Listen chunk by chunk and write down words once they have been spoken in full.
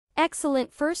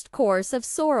excellent first course of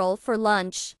sorrel for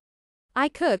lunch. I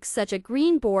cook such a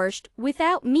green borscht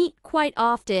without meat quite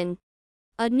often.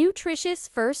 A nutritious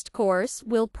first course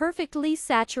will perfectly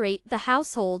saturate the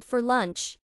household for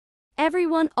lunch.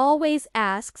 Everyone always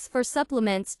asks for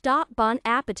supplements. Bon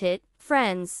appetit,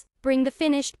 friends. Bring the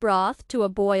finished broth to a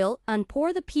boil and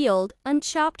pour the peeled,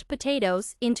 unchopped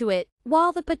potatoes into it.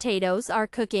 While the potatoes are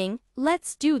cooking,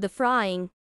 let's do the frying.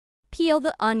 Peel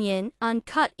the onion and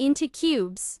cut into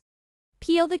cubes.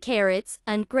 Peel the carrots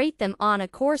and grate them on a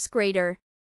coarse grater.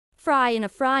 Fry in a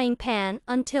frying pan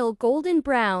until golden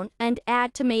brown and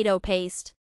add tomato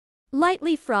paste.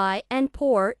 Lightly fry and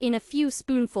pour in a few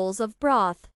spoonfuls of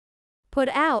broth. Put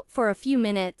out for a few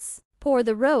minutes. Pour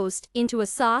the roast into a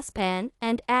saucepan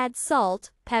and add salt,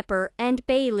 pepper, and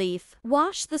bay leaf.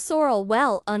 Wash the sorrel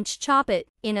well and chop it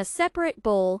in a separate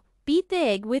bowl. Beat the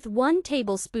egg with 1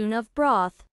 tablespoon of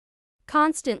broth.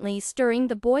 Constantly stirring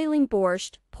the boiling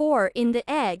borscht, pour in the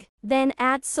egg, then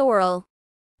add sorrel.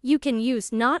 You can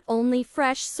use not only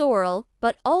fresh sorrel,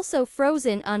 but also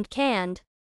frozen and canned.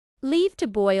 Leave to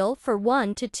boil for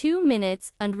 1 to 2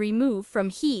 minutes and remove from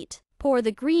heat. Pour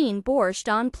the green borscht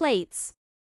on plates.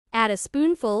 Add a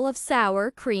spoonful of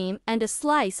sour cream and a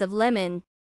slice of lemon.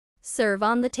 Serve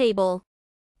on the table.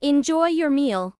 Enjoy your meal.